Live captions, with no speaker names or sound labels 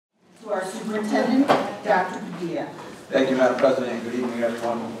to our superintendent, Dr. Padilla. Thank you, Madam President. Good evening,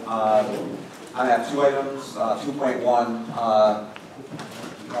 everyone. I have two items. 2.1,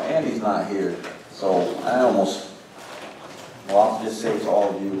 Andy's not here, so I'll just say to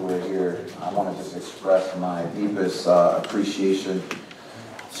all of you who are here, I want to just express my deepest appreciation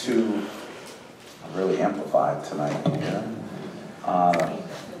to, I'm really amplified tonight.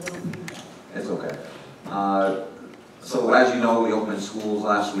 It's okay. So as you know, we opened schools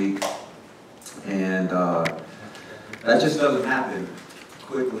last week, and that just doesn't happen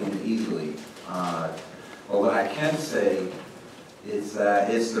quickly and easily. But what I can say is that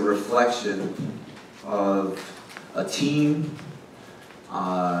it's the reflection of a team,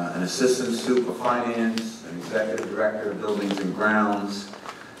 an assistant soup of finance, an executive director of buildings and grounds,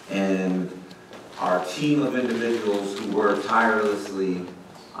 and our team of individuals who work tirelessly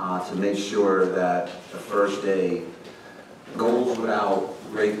to make sure that the first day goes without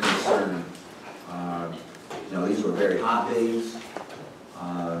great concern. These were very hot days,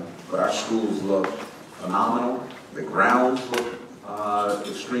 but our schools look phenomenal. The grounds look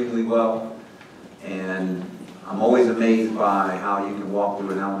extremely well, and I'm always amazed by how you can walk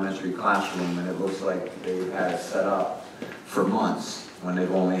through an elementary classroom and it looks like they've had it set up for months when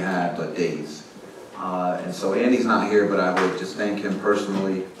they've only had but days. And so Andy's not here, but I would just thank him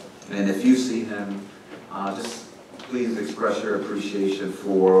personally. And if you see him, just please express your appreciation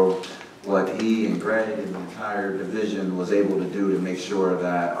for what he and Greg and the entire division was able to do to make sure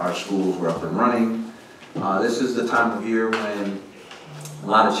that our schools were up and running. This is the time of year when a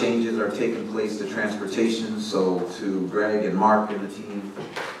lot of changes are taking place to transportation, so to Greg and Mark and the team,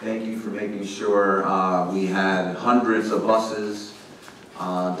 thank you for making sure we had hundreds of buses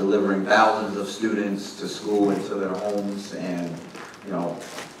delivering thousands of students to school and to their homes. And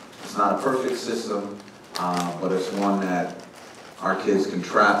it's not a perfect system, but it's one that our kids can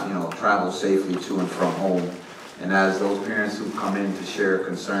travel safely to and from home. And as those parents who come in to share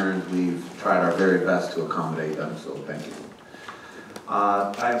concerns, we've tried our very best to accommodate them, so thank you.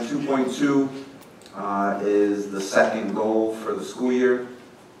 Item 2.2 is the second goal for the school year.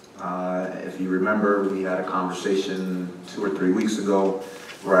 If you remember, we had a conversation 2 or 3 weeks ago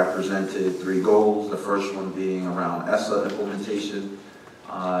where I presented 3 goals, the first one being around ESSA implementation.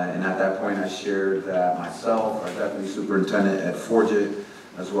 And at that point I shared that myself, our Deputy Superintendent at Forget,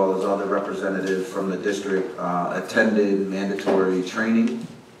 as well as other representatives from the district attended mandatory training.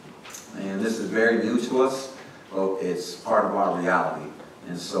 And this is very new to us, but it's part of our reality.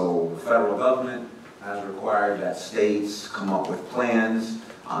 And so the federal government has required that states come up with plans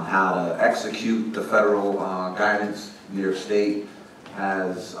on how to execute the federal guidance. New York State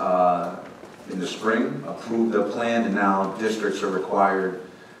has, in the spring, approved a plan, and now districts are required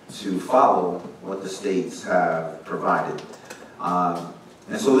to follow what the states have provided.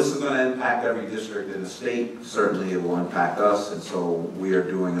 And so this is going to impact every district in the state. Certainly it will impact us, and so we are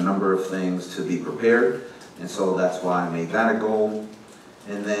doing a number of things to be prepared, and so that's why I made that a goal.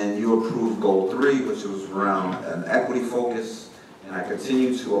 And then you approved goal 3, which was around an equity focus, and I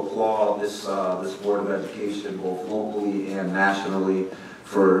continue to applaud this Board of Education, both locally and nationally,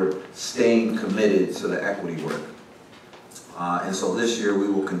 for staying committed to the equity work. And so this year we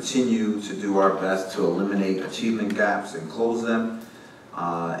will continue to do our best to eliminate achievement gaps and close them.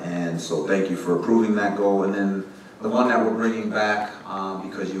 And so thank you for approving that goal. And then the one that we're bringing back,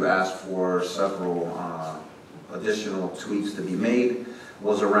 because you asked for several additional tweaks to be made,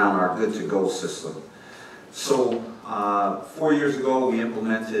 was around our Good to Go system. So 4 years ago we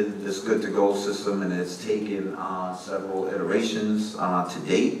implemented this Good to Go system, and it's taken several iterations to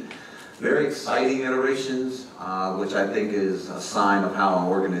date. Very exciting iterations, which I think is a sign of how an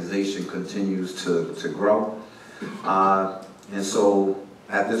organization continues to grow. And so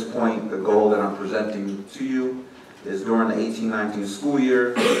at this point, the goal that I'm presenting to you is during the 18-19 school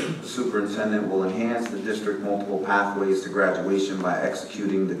year, the superintendent will enhance the district multiple pathways to graduation by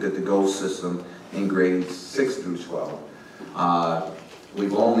executing the Good to Go system in grades 6 through 12.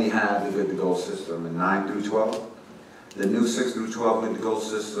 We've only had the Good to Go system in 9 through 12. The new 6 through 12 Good to Go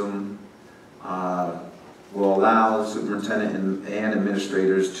system will allow the superintendent and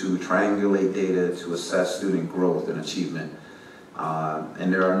administrators to triangulate data to assess student growth and achievement.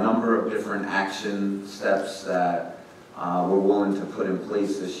 And there are a number of different action steps that we're willing to put in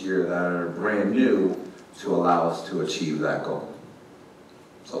place this year that are brand new to allow us to achieve that goal.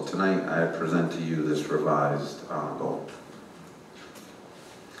 So tonight I present to you this revised goal.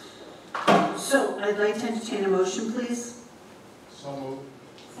 So I'd like to entertain a motion, please. So moved.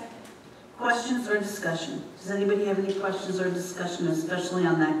 Second. Questions or discussion? Does anybody have any questions or discussion, especially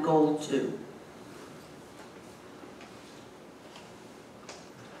on that goal 2?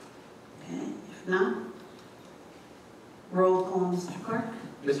 If not, roll call, Mr. Clark.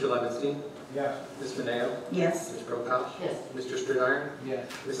 Mr. Levinstein? Yes. Ms. Mineo? Yes. Ms. Prokop? Yes. Mr. Stridiron? Yes.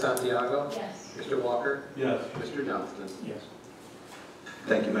 Ms. Santiago? Yes. Mr. Walker? Yes. Mr. Johnston? Yes.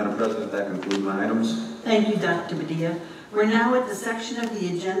 Thank you, Madam President. That concludes my items. Thank you, Dr. Padilla. We're now at the section of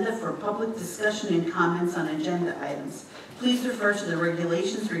the agenda for public discussion and comments on agenda items. Please refer to the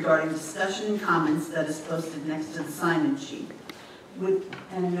regulations regarding discussion and comments that is posted next to the sign-in sheet.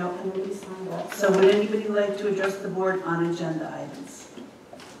 Nobody signed up. So would anybody like to address the board on agenda items?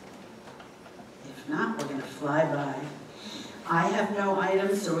 If not, we're going to fly by. I have no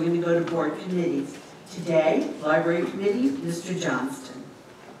items, so we're going to go to board committees. Today, Library Committee, Mr. Johnston.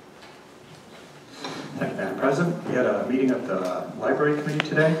 Thank you, Madam President. We had a meeting of the Library Committee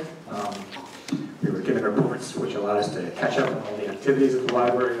today. We were given reports which allowed us to catch up on all the activities of the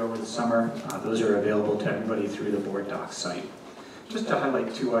library over the summer. Those are available to everybody through the board docs site. Just to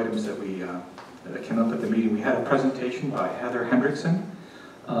highlight two items that that came up at the meeting, we had a presentation by Heather Hendrickson.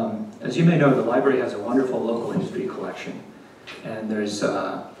 As you may know, the library has a wonderful local history collection, and there's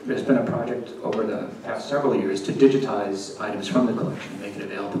been a project over the past several years to digitize items from the collection and make it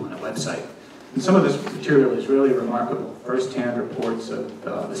available on a website. And some of this material is really remarkable. First-hand reports of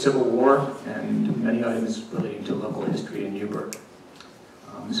the Civil War and many items relating to local history in Newburgh.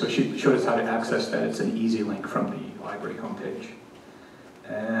 So she showed us how to access that. It's an easy link from the library homepage.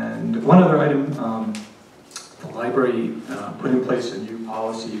 And one other item, the library put in place a new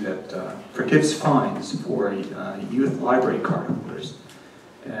policy that forgives fines for youth library card holders.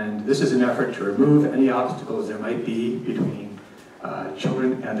 And this is an effort to remove any obstacles there might be between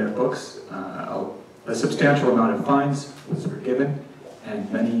children and their books. A substantial amount of fines was forgiven,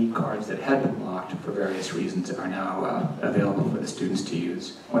 and many cards that had been blocked for various reasons are now available for the students to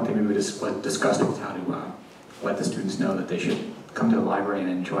use. One thing we discussed was how to let the students know that they should come to the library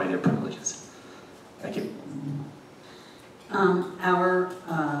and enjoy their privileges. Thank you. Our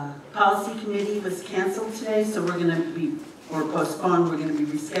policy committee was canceled today, so we're going to be, or postponed, we're going to be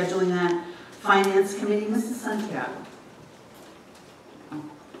rescheduling that. Finance committee, Mrs. Santiago.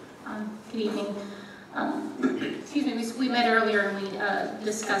 Good evening. Excuse me, we met earlier and we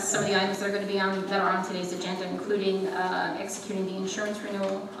discussed some of the items that are going to be that are on today's agenda, including executing the insurance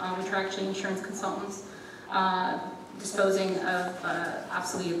renewal, which are actually insurance consultants, disposing of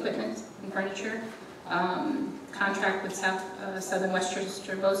obsolete equipment and furniture, contract with Southern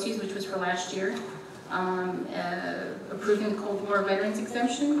Westchester BOCES, which was for last year, approving the Cold War Veterans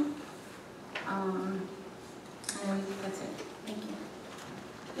Exemption, and that's it. Thank you.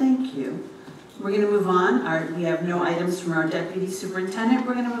 Thank you. We're going to move on. We have no items from our deputy superintendent.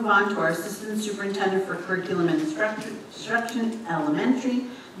 We're going to move on to our assistant superintendent for curriculum and instruction, elementary,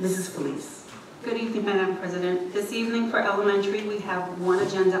 Mrs. Felice. Good evening, Madam President. This evening for elementary, we have one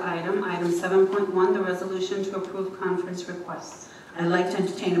agenda item, item 7.1, the resolution to approve conference requests. I'd like to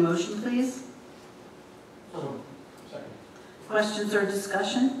entertain a motion, please. Second. Questions or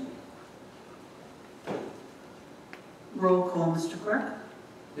discussion? Roll call, Mr. Clerk.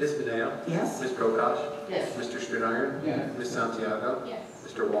 Ms. Mineo? Yes. Ms. Prokop? Yes. Mr. Stridiron? Yes. Ms. Santiago? Yes.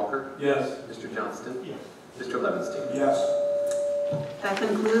 Mr. Walker? Yes. Mr. Johnston? Yes. Mr. Levinstein? Yes. That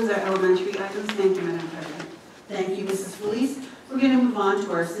concludes our elementary items. Thank you, Madam President. Thank you, Mrs. Felice. We're going to move on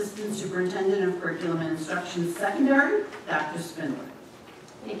to our assistant superintendent of curriculum and instruction, secondary, Dr. Spindler.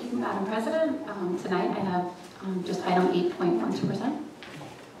 Thank you, Madam President. Tonight I have just item 8.1 to present.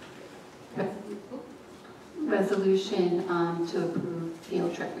 Resolution to approve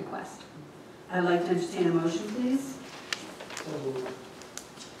field trip request. I'd like to entertain a motion, please.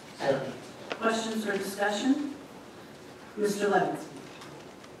 Questions or discussion? Mr. Levinson.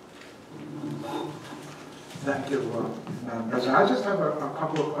 Thank you, Madam President. I just have a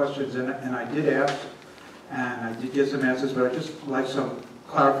couple of questions, and I did ask, and I did get some answers, but I'd just like some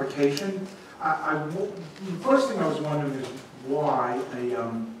clarification. The first thing I was wondering is why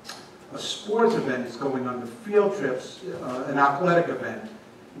a sports event is going under field trips, an athletic event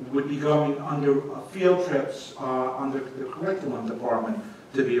would be going under field trips under the curriculum department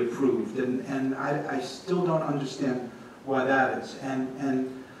to be approved, and I still don't understand why that is.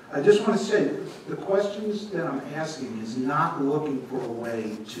 And I just want to say, the questions that I'm asking is not looking for a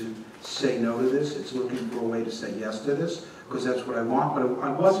way to say no to this, it's looking for a way to say yes to this, because that's what I want, but I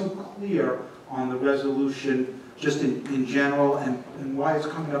wasn't clear on the resolution just in general and why it's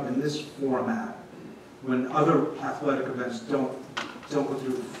coming up in this format when other athletic events don't go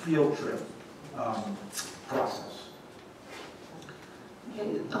through the field trip process.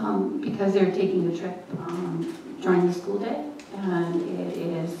 Okay, because they're taking the trip during the school day, and it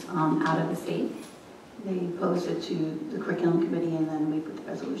is out of the state. They posed it to the curriculum committee, and then we put the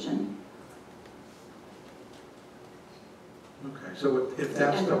resolution. Okay, so if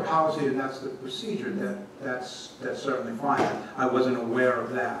that's the policy and that's the procedure, that's certainly fine. I wasn't aware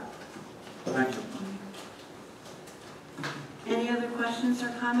of that. Thank you. Any other questions or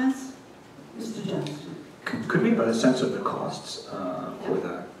comments? Mr. Johnston? Could we get a sense of the costs for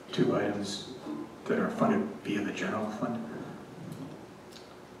the two items that are funded via the general fund?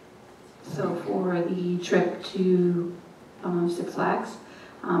 So for the trip to Six Flags,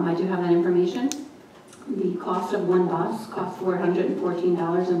 I do have that information. The cost of one bus costs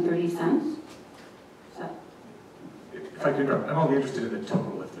 $414.30. If I could interrupt, I'm only interested in the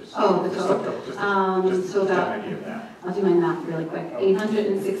total, if there's... Oh, the just total. Just So to get about, an idea of that. I'll do my math really quick,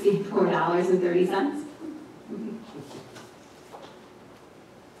 $864.30.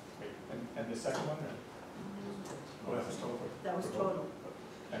 And the second one? Oh, that's total. That was total.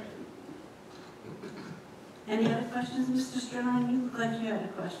 Thank you. Any other questions, Mr. Stern? You look like you had a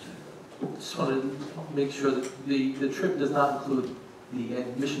question. Just wanted to make sure that the trip does not include the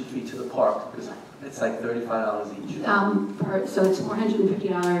admission fee to the park, because it's like $35 each. So it's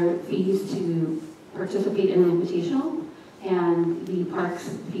 $450 fees to participate in the invitational, and the park's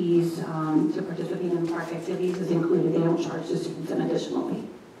fees to participate in park activities is included. They don't charge the students an additional fee.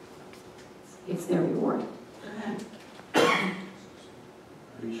 It's their reward. Are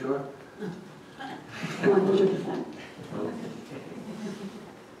you sure? 100%.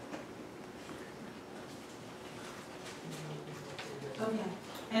 Okay.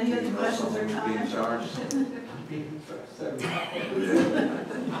 Any other questions or Being comments? charged?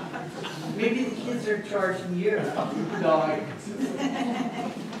 Maybe the kids are charging you.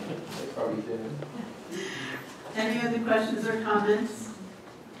 Probably did. Any other questions or comments?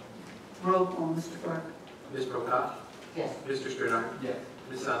 Roll call, Mr. Clark. Ms. Prokop? Yes. Mr. Stronach? Yes.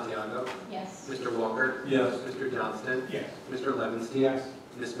 Ms. Santiago? Yes. Mr. Walker? Yes. Mr. Johnston? Yes. Mr. Levinstein? Yes.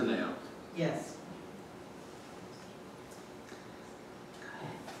 Ms. Mineo? Yes.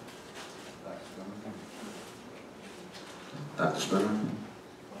 Dr. Spindler?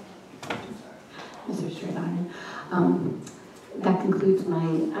 Mr. Stradine. That concludes my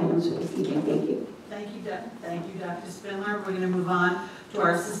items for this evening. Thank you. Thank you, Dr. Spindler. We're going to move on to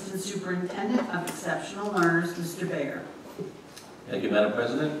our Assistant Superintendent of Exceptional Learners, Mr. Bayer. Thank you, Madam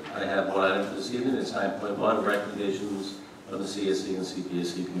President. I have one item for this evening. It's 9.1, recommendations of the CSE and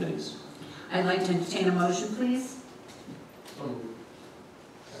CPSC committees. I'd like to entertain a motion, please.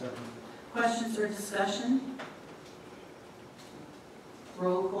 Questions or discussion?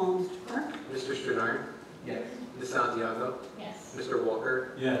 Roll call, Mr. Clark. Mr. Stronach? Yes. Ms. Santiago? Yes. Mr.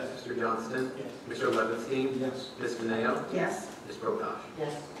 Walker? Yes. Mr. Johnston? Yes. Mr. Levinstein? Yes. Ms. Mineo? Yes. Ms. Prokop?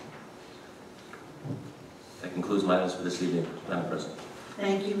 Yes. That concludes my items for this evening, Madam President.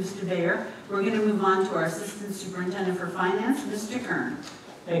 Thank you, Mr. Bayer. We're going to move on to our Assistant Superintendent for Finance, Mr. Kern.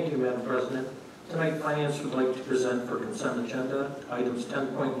 Thank you, Madam President. Tonight, Finance would like to present for consent agenda items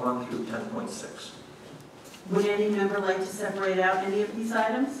 10.1 through 10.6. Would any member like to separate out any of these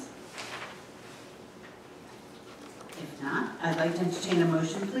items? If not, I'd like to entertain a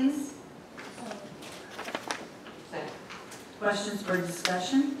motion, please. Questions or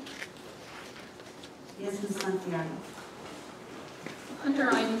discussion? Yes, Ms. Santiago. Under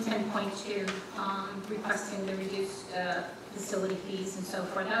item 10.2, requesting the reduced facility fees and so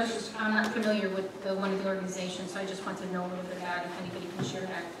forth. I'm not familiar with one of the organizations, so I just wanted to know a little bit about it, if anybody can share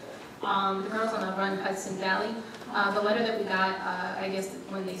that. The Girls on the Run Hudson Valley, the letter that we got, I guess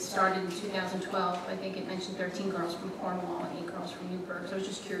when they started in 2012, I think it mentioned 13 girls from Cornwall and 8 girls from Newburgh. So I was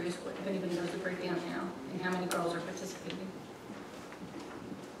just curious if anybody knows the breakdown now and how many girls are participating.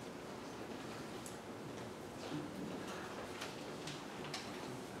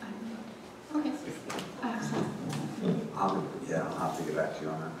 Okay. I'll have to get back to you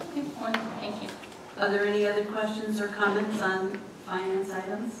on that. Okay, wonderful. Thank you. Are there any other questions or comments on finance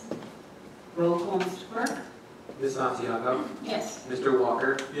items? Roll call, Mr. Clerk. Ms. Santiago? Yes. Mr.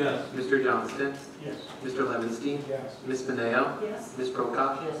 Walker? Yes. Mr. Johnston? Yes. Mr. Levinstein? Yes. Ms. Mineo? Yes. Ms.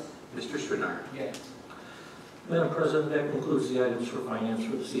 Prokop? Yes. Mr. Stronach? Yes. Madam President, that concludes the items for finance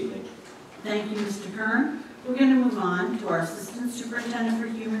for this evening. Thank you, Mr. Kern. We're going to move on to our Assistant Superintendent for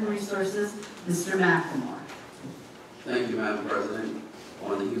Human Resources, Mr. McLemore. Thank you, Madam President.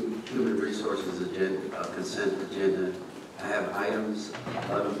 On the Human Resources agenda, consent agenda, I have items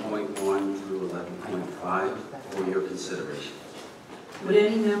 11.1 through 11.5 for your consideration. Would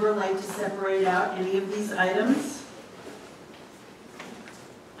any member like to separate out any of these items?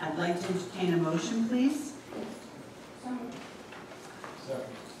 I'd like to entertain a motion, please.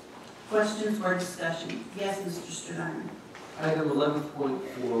 Questions or discussion? Yes, Mr. Stradine. Item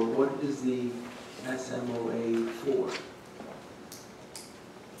 11.4, what is the SMOA for?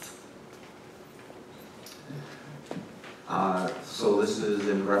 So this is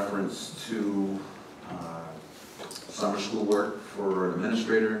in reference to summer school work for an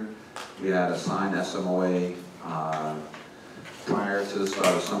administrator. We had a signed SMOA prior to the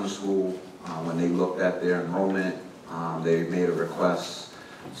start of summer school. When they looked at their enrollment, they made a request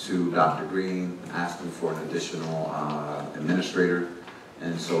to Dr. Green asking for an additional administrator.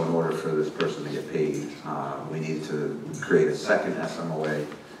 And so in order for this person to get paid, we needed to create a second SMOA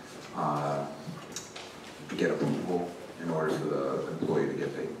to get approval in order for the employee to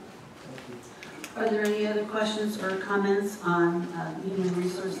get paid. Are there any other questions or comments on the Human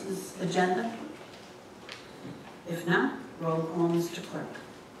Resources agenda? If not, roll call, Mr. Clerk.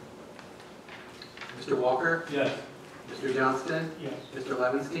 Mr. Walker? Yes. Mr. Johnston? Yes. Mr.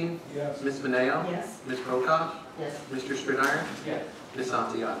 Levinstein? Yes. Ms. Mineo? Yes. Ms. Prokop? Yes. Mr. Strinard? Yes. Ms.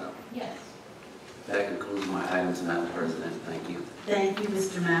 Santiago? Yes. That concludes my items, Madam President. Thank you. Thank you,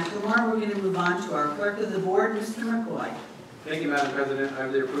 Mr. McLemore. We're going to move on to our Clerk of the Board, Mr. McCoy. Thank you, Madam President. I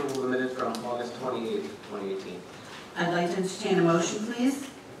have the approval of the minutes from August 28th, 2018. I'd like to entertain a motion, please.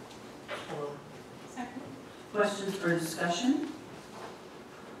 Second. Questions or discussion?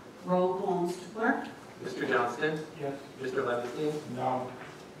 Roll call, Mr. Clerk. Mr. Johnston? Yes. Mr. Levinstein? No.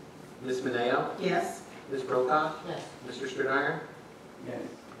 Ms. Mineo? Yes. Ms. Prokop? Yes. Mr. Strinard? Yes.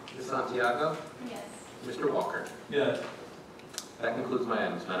 Ms. Santiago? Yes. Mr. Walker? Yes. That concludes my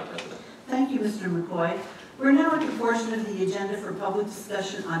items, Madam President. Thank you, Mr. McCoy. We're now at the portion of the agenda for public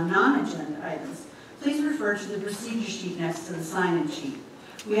discussion on non-agenda items. Please refer to the procedure sheet next to the sign-in sheet.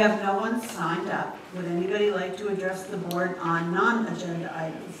 We have no one signed up. Would anybody like to address the board on non-agenda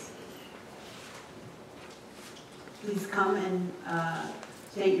items? Please come and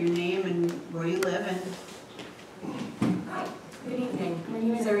state your name and where you live and Hi, good evening. My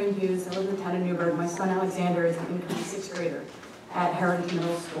name is Erin Hughes. I live in the town of Newburgh. My son Alexander is an incoming sixth grader at Heritage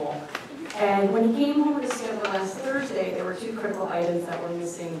Middle School. And when he came home with his schedule last Thursday, there were two critical items that were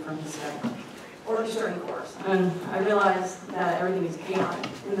missing from his schedule, orchestra and chorus. And I realized that everything is chaotic.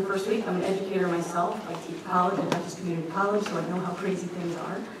 In the first week, I'm an educator myself. I teach college at Dutchess Community College, so I know how crazy things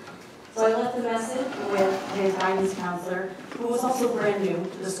are. So I left a message with his guidance counselor, who was also brand new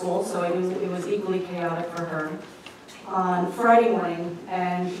to the school, so I knew it was equally chaotic for her, on Friday morning.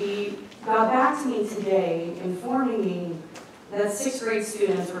 And he got back to me today informing me that sixth grade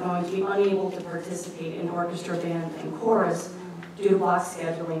students were going to be unable to participate in orchestra, band, and chorus due to block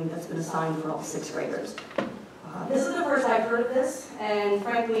scheduling that's been assigned for all sixth graders. This is the first I've heard of this, and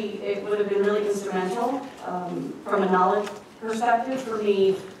frankly, it would have been really instrumental from a knowledge perspective for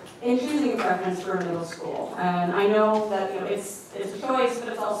me in choosing a preference for a middle school. And I know that it's a choice, but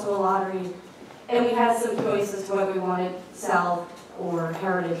it's also a lottery. And we had some choices to whether we wanted South or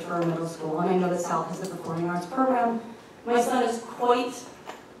Heritage for a middle school. And I know that South has a performing arts program. My son is quite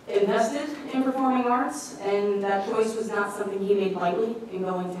invested in performing arts, and that choice was not something he made lightly in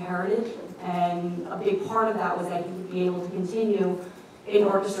going to Heritage. And a big part of that was that he would be able to continue in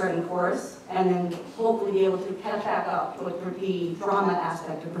orchestra and chorus, and then hopefully be able to catch back up with the drama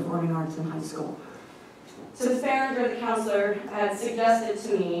aspect of performing arts in high school. So the parent or the counselor had suggested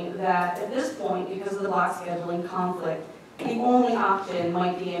to me that at this point, because of the block scheduling conflict, the only option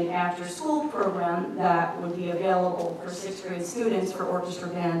might be an after-school program that would be available for sixth grade students for orchestra,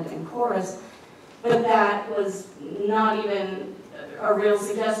 band, and chorus. But that was not even a real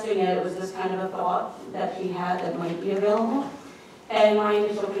suggestion yet. It was just kind of a thought that he had that might be available. And my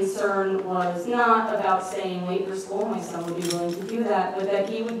initial concern was not about staying late for school, my son would be willing to do that, but that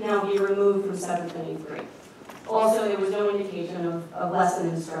he would now be removed from 7th and 8th grade. Also, there was no indication of lesson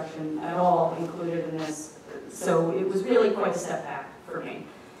instruction at all included in this, so it was really quite a step back for me.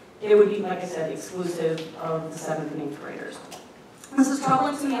 It would be, like I said, exclusive of the 7th and 8th graders. This is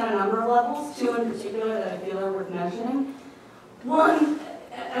troubling to me on a number of levels, two in particular that I feel are worth mentioning. One,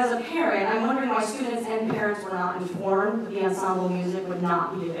 as a parent, I'm wondering why students and parents were not informed that the ensemble music would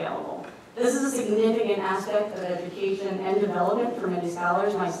not be available. This is a significant aspect of education and development for many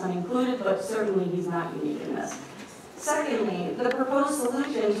scholars, my son included, but certainly he's not unique in this. Secondly, the proposed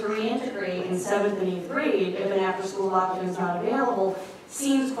solution to reintegrate in 7th and 8th grade if an after-school option is not available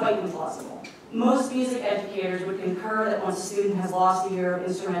seems quite implausible. Most music educators would concur that once a student has lost a year of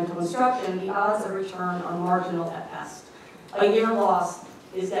instrumental instruction, the odds of return are marginal at best. A year lost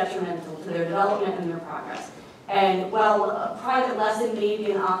is detrimental to their development and their progress. And while a private lesson may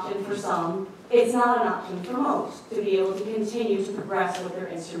be an option for some, it's not an option for most to be able to continue to progress with their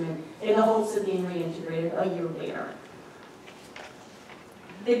instrument in the hopes of being reintegrated a year later.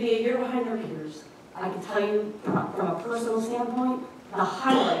 They'd be a year behind their peers. I can tell you from a personal standpoint, the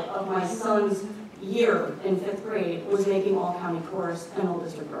highlight of my son's year in 5th grade was making all-county chorus and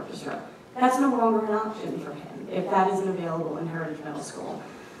all-district orchestra. That's no longer an option for him if that isn't available in Heritage Middle School.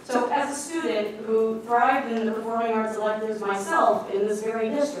 So as a student who thrived in the performing arts electives myself in this very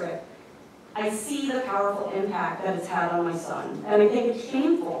district, I see the powerful impact that it's had on my son. And I think it's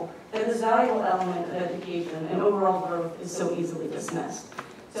shameful that this valuable element of education and overall growth is so easily dismissed.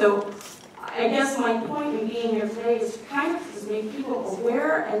 So I guess my point in being here today is kind of to make people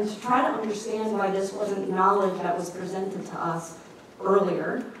aware and to try to understand why this wasn't knowledge that was presented to us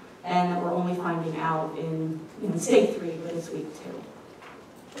earlier and that we're only finding out in state 3 for this week too.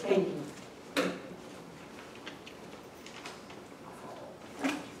 Thank you.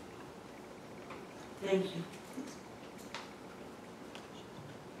 Thank you.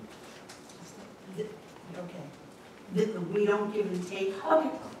 Okay. We don't give and take. Okay.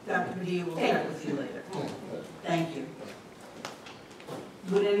 Dr. Padilla will start with you later. Thank you.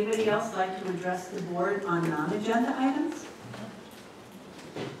 Would anybody else like to address the board on non-agenda items?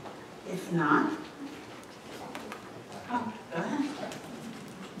 If not, oh, go ahead.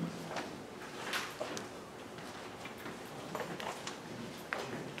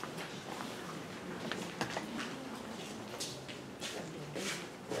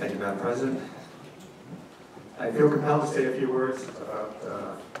 Thank you, Madam President. I feel compelled to say a few words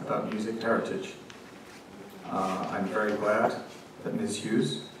about music heritage. I'm very glad that Ms.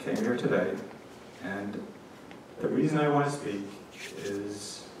 Hughes came here today, and the reason I want to speak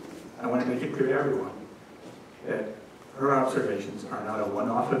is I want to make it clear to everyone that her observations are not a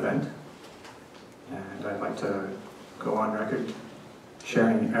one-off event, and I'd like to go on record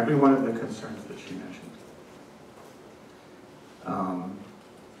sharing every one of the concerns that she mentioned.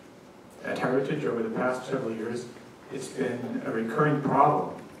 At Heritage, over the past several years, it's been a recurring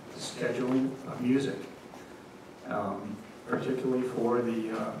problem, the scheduling of music, particularly for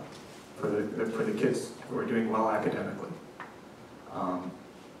the kids who are doing well academically.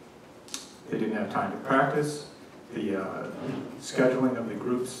 They didn't have time to practice. The scheduling of the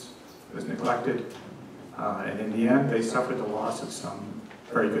groups was neglected, and in the end, they suffered the loss of some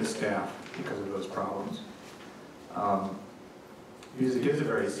very good staff because of those problems. Music is a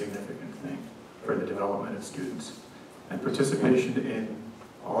very significant thing for the development of students, and participation in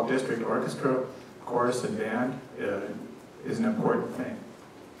all district orchestra, chorus, and band is an important thing.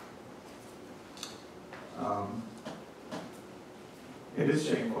 It is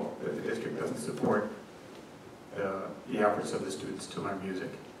shameful that the district doesn't support the efforts of the students to learn music,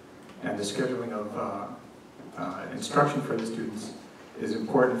 and the scheduling of instruction for the students is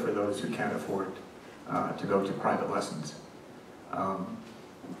important for those who can't afford to go to private lessons.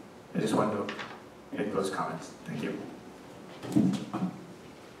 I just wanted to make those comments. Thank you.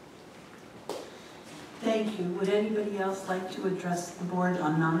 Thank you. Would anybody else like to address the board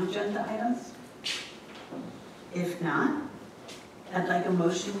on non-agenda items? If not, I'd like a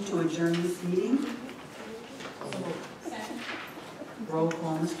motion to adjourn this meeting. Second. Roll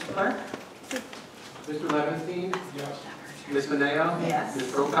call, Mr. Clark. Mr. Levinstein? Yes. Ms. Mineo? Yes.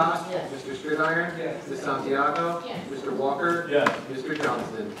 Ms. Prokop? Yes. Mr. Stridiron? Yes. Ms. Santiago? Yes. Mr. Walker? Yes. Mr.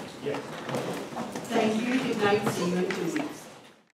 Johnston? Yes. Thank you. Good night. See you in 2 weeks.